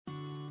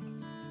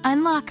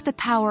Unlock the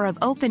power of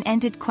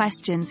open-ended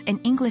questions in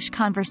English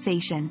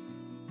conversation.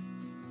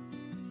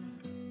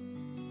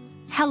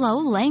 Hello,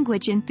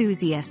 language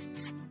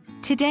enthusiasts.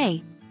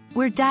 Today,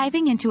 we're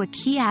diving into a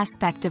key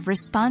aspect of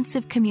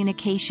responsive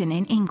communication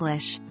in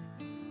English: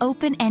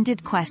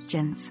 open-ended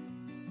questions.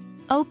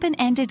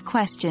 Open-ended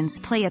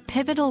questions play a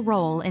pivotal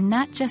role in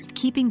not just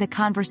keeping the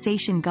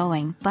conversation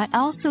going but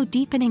also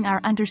deepening our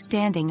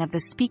understanding of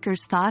the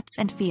speaker's thoughts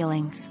and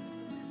feelings.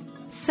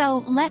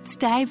 So, let's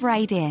dive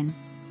right in.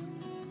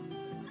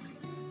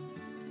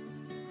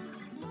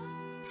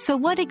 So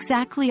what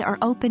exactly are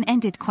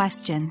open-ended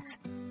questions?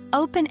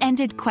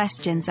 Open-ended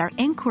questions are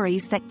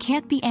inquiries that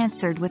can't be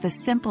answered with a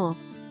simple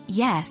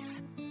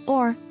yes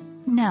or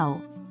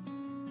no.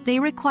 They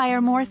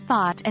require more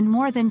thought and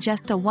more than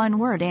just a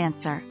one-word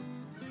answer.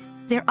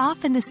 They're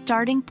often the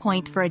starting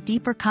point for a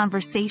deeper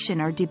conversation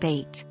or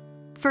debate.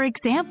 For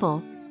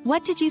example,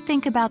 "What did you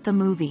think about the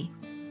movie?"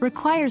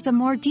 requires a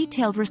more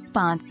detailed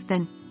response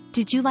than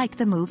 "Did you like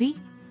the movie?"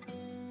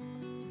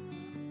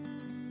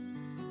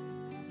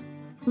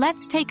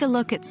 Let's take a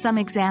look at some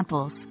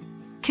examples.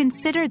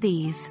 Consider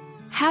these.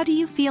 How do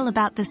you feel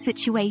about the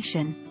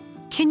situation?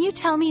 Can you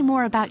tell me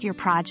more about your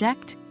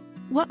project?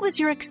 What was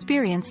your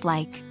experience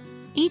like?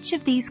 Each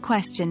of these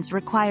questions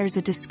requires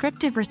a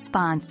descriptive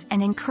response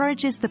and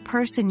encourages the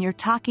person you're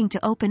talking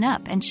to open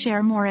up and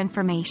share more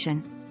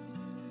information.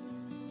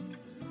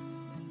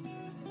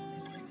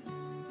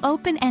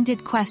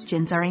 Open-ended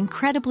questions are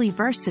incredibly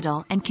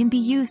versatile and can be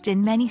used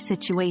in many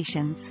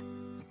situations.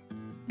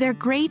 They're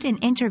great in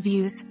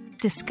interviews,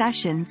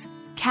 discussions,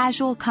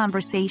 casual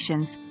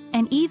conversations,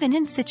 and even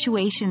in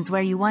situations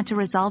where you want to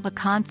resolve a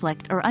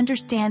conflict or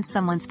understand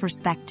someone's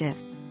perspective.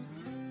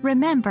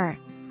 Remember,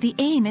 the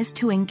aim is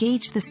to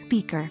engage the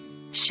speaker,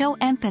 show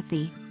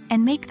empathy,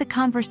 and make the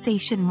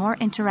conversation more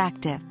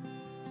interactive.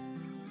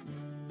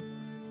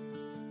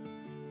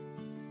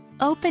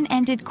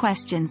 Open-ended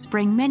questions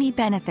bring many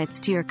benefits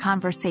to your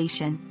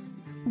conversation.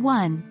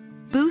 1.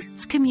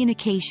 Boosts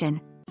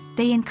communication.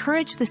 They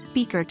encourage the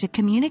speaker to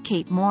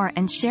communicate more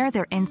and share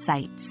their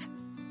insights.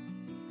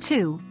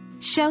 2.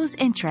 Shows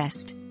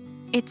interest.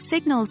 It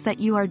signals that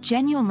you are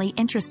genuinely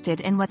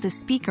interested in what the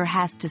speaker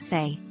has to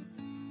say.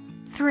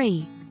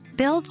 3.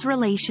 Builds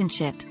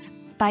relationships.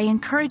 By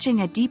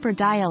encouraging a deeper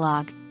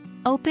dialogue,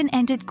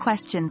 open-ended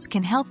questions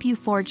can help you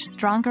forge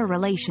stronger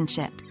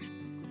relationships.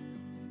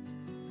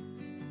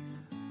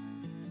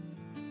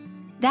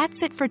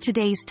 That's it for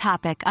today's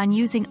topic on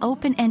using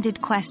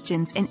open-ended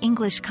questions in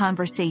English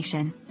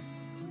conversation.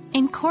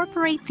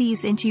 Incorporate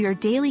these into your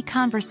daily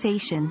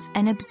conversations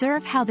and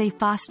observe how they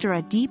foster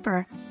a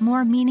deeper,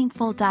 more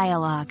meaningful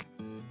dialogue.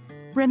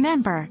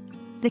 Remember,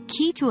 the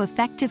key to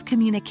effective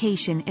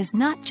communication is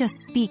not just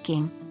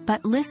speaking,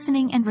 but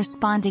listening and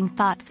responding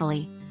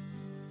thoughtfully.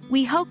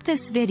 We hope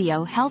this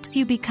video helps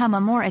you become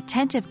a more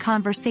attentive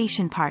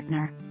conversation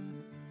partner.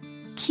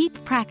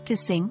 Keep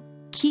practicing,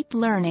 keep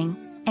learning,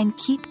 and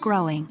keep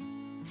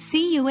growing.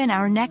 See you in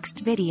our next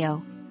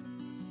video.